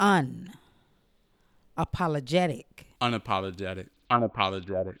Unapologetic. Unapologetic.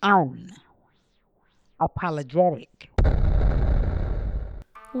 Unapologetic.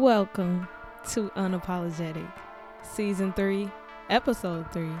 Welcome to Unapologetic, Season 3, Episode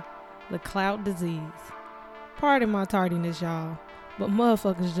 3, The Clout DIsease. Pardon my tardiness, y'all, but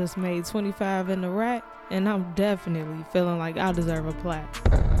motherfuckers just made 25 in the rack, and I'm definitely feeling like I deserve a plaque.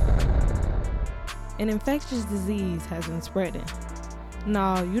 An infectious disease has been spreading.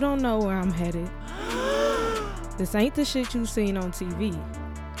 No, you don't know where I'm headed. This ain't the shit you seen on TV.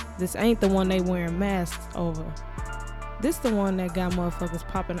 This ain't the one they wearing masks over. This the one that got motherfuckers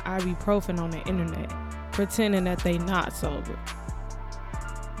popping ibuprofen on the internet, pretending that they not sober.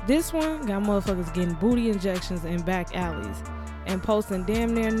 This one got motherfuckers getting booty injections in back alleys and posting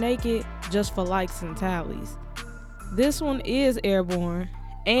damn near naked just for likes and tallies. This one is airborne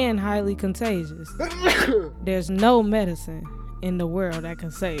and highly contagious. There's no medicine in the world that can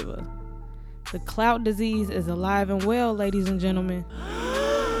save us. The Clout DIsease is alive and well, ladies and gentlemen,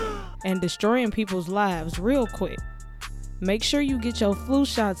 and destroying people's lives real quick. Make sure you get your flu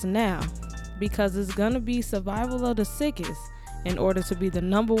shots now, because it's gonna be survival of the sickest in order to be the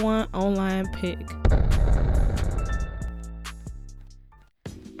number one online pick.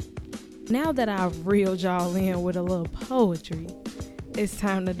 Now that I've reeled y'all in with a little poetry, it's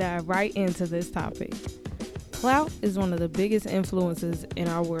time to dive right into this topic. Clout is one of the biggest influences in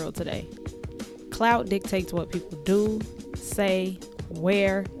our world today. Clout dictates what people do, say,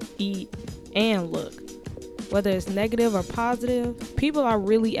 wear, eat, and look. Whether it's negative or positive, people are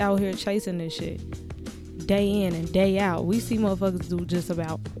really out here chasing this shit. Day in and day out, we see motherfuckers do just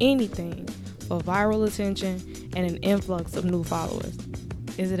about anything for viral attention and an influx of new followers.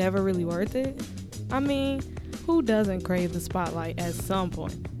 Is it ever really worth it? I mean, who doesn't crave the spotlight at some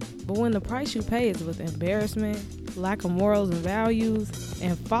point? But when the price you pay is with embarrassment, lack of morals and values,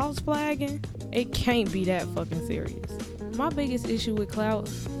 and false flagging, it can't be that fucking serious. My biggest issue with clout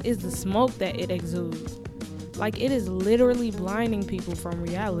is the smoke that it exudes. Like, it is literally blinding people from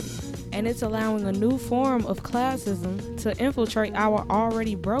reality, and it's allowing a new form of classism to infiltrate our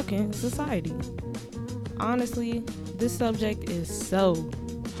already broken society. Honestly, this subject is so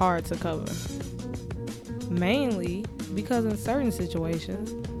hard to cover. Mainly because in certain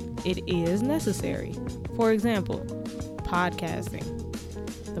situations, it is necessary. For example, podcasting.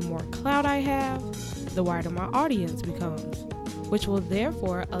 The more clout I have, the wider my audience becomes, which will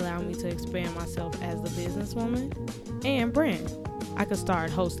therefore allow me to expand myself as a businesswoman and brand. I could start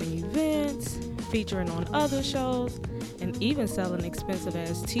hosting events, featuring on other shows, and even selling expensive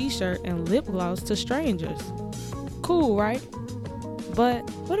ass t-shirt and lip gloss to strangers. Cool, right? But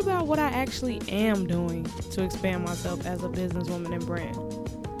what about what I actually am doing to expand myself as a businesswoman and brand?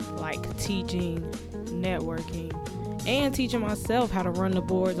 Like teaching, networking, and teaching myself how to run the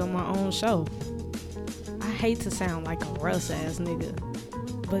boards on my own show. I hate to sound like a Russ ass nigga,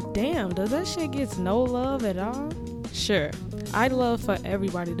 but damn, does that shit get no love at all? Sure, I'd love for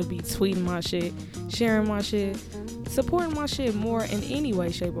everybody to be tweeting my shit, sharing my shit, supporting my shit more in any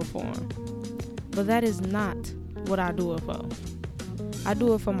way, shape, or form. But that is not what I do it for. I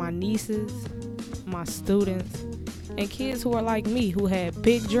do it for my nieces, my students, and kids who are like me, who had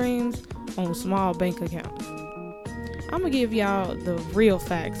big dreams on small bank accounts. I'm gonna give y'all the real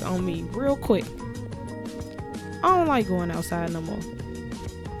facts on me real quick. I don't like going outside no more.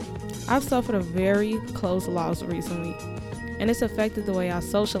 I've suffered a very close loss recently, and it's affected the way I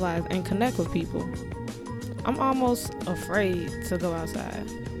socialize and connect with people. I'm almost afraid to go outside.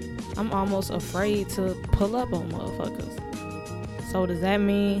 I'm almost afraid to pull up on motherfuckers. So does that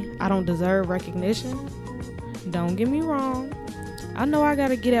mean I don't deserve recognition? Don't get me wrong. I know I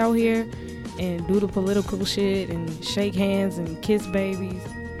gotta get out here and do the political shit and shake hands and kiss babies.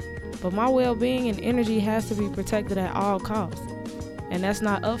 But my well-being and energy has to be protected at all costs. And that's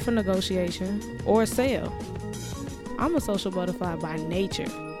not up for negotiation or sale. I'm a social butterfly by nature.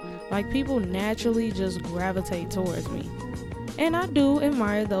 Like, people naturally just gravitate towards me. And I do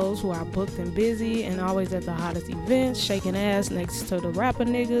admire those who are booked and busy and always at the hottest events, shaking ass next to the rapper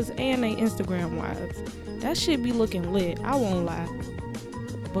niggas and they Instagram wives. That shit be looking lit, I won't lie.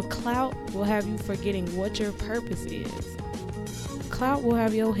 But clout will have you forgetting what your purpose is. Clout will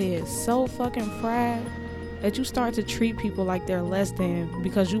have your head so fucking fried that you start to treat people like they're less than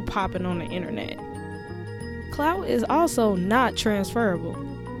because you popping on the internet. Clout is also not transferable,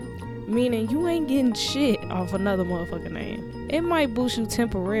 meaning you ain't getting shit off another motherfucking name. It might boost you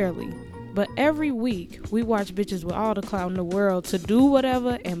temporarily, but every week we watch bitches with all the clout in the world to do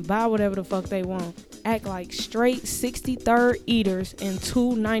whatever and buy whatever the fuck they want. Act like straight 63rd eaters and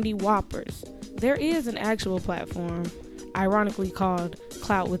 290 whoppers. There is an actual platform ironically called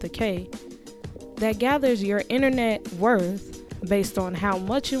Clout with a K, that gathers your internet worth based on how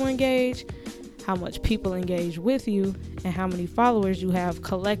much you engage, how much people engage with you, and how many followers you have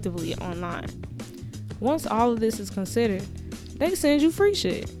collectively online. Once all of this is considered, they send you free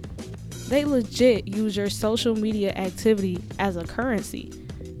shit. They legit use your social media activity as a currency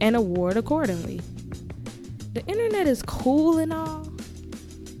and award accordingly. The internet is cool and all,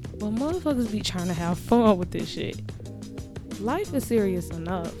 but motherfuckers be trying to have fun with this shit. Life is serious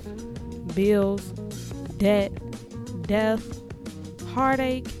enough. Bills, debt, death,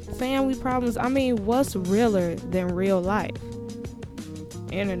 heartache, family problems. I mean, what's realer than real life?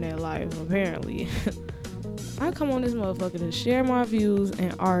 Internet life, apparently. I come on this motherfucker to share my views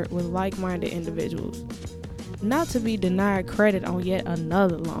and art with like-minded individuals, not to be denied credit on yet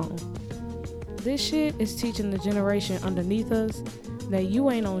another loan. This shit is teaching the generation underneath us that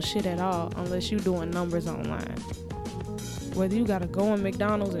you ain't on shit at all unless you doing numbers online. Whether you gotta go in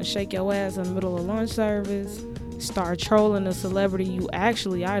McDonald's and shake your ass in the middle of lunch service, start trolling a celebrity you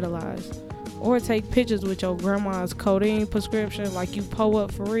actually idolize, or take pictures with your grandma's codeine prescription like you po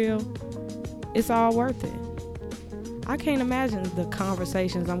up for real, it's all worth it. I can't imagine the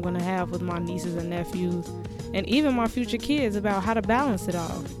conversations I'm gonna have with my nieces and nephews, and even my future kids about how to balance it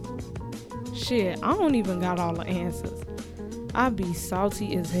all. Shit, I don't even got all the answers. I'd be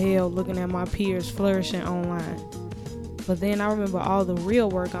salty as hell looking at my peers flourishing online. But then I remember all the real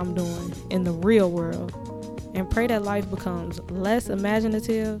work I'm doing in the real world, and pray that life becomes less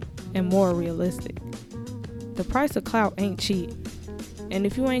imaginative and more realistic. The price of clout ain't cheap, and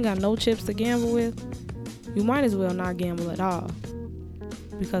if you ain't got no chips to gamble with, you might as well not gamble at all.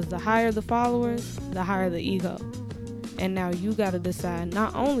 Because the higher the followers, the higher the ego. And now you gotta decide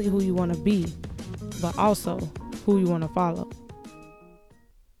not only who you wanna be, but also who you wanna follow.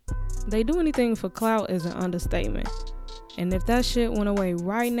 They do anything for clout is an understatement. And if that shit went away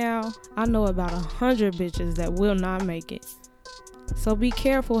right now, I know about 100 bitches that will not make it. So be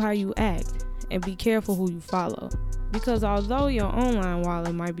careful how you act, and be careful who you follow. Because although your online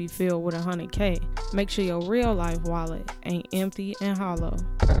wallet might be filled with 100K, make sure your real life wallet ain't empty and hollow.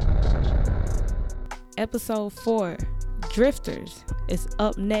 Episode 4, Drifters, is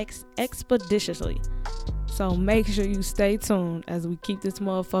up next expeditiously. So make sure you stay tuned as we keep this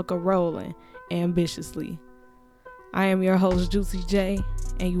motherfucker rolling ambitiously. I am your host, Juicy J,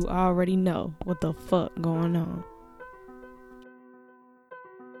 and you already know what the fuck going on.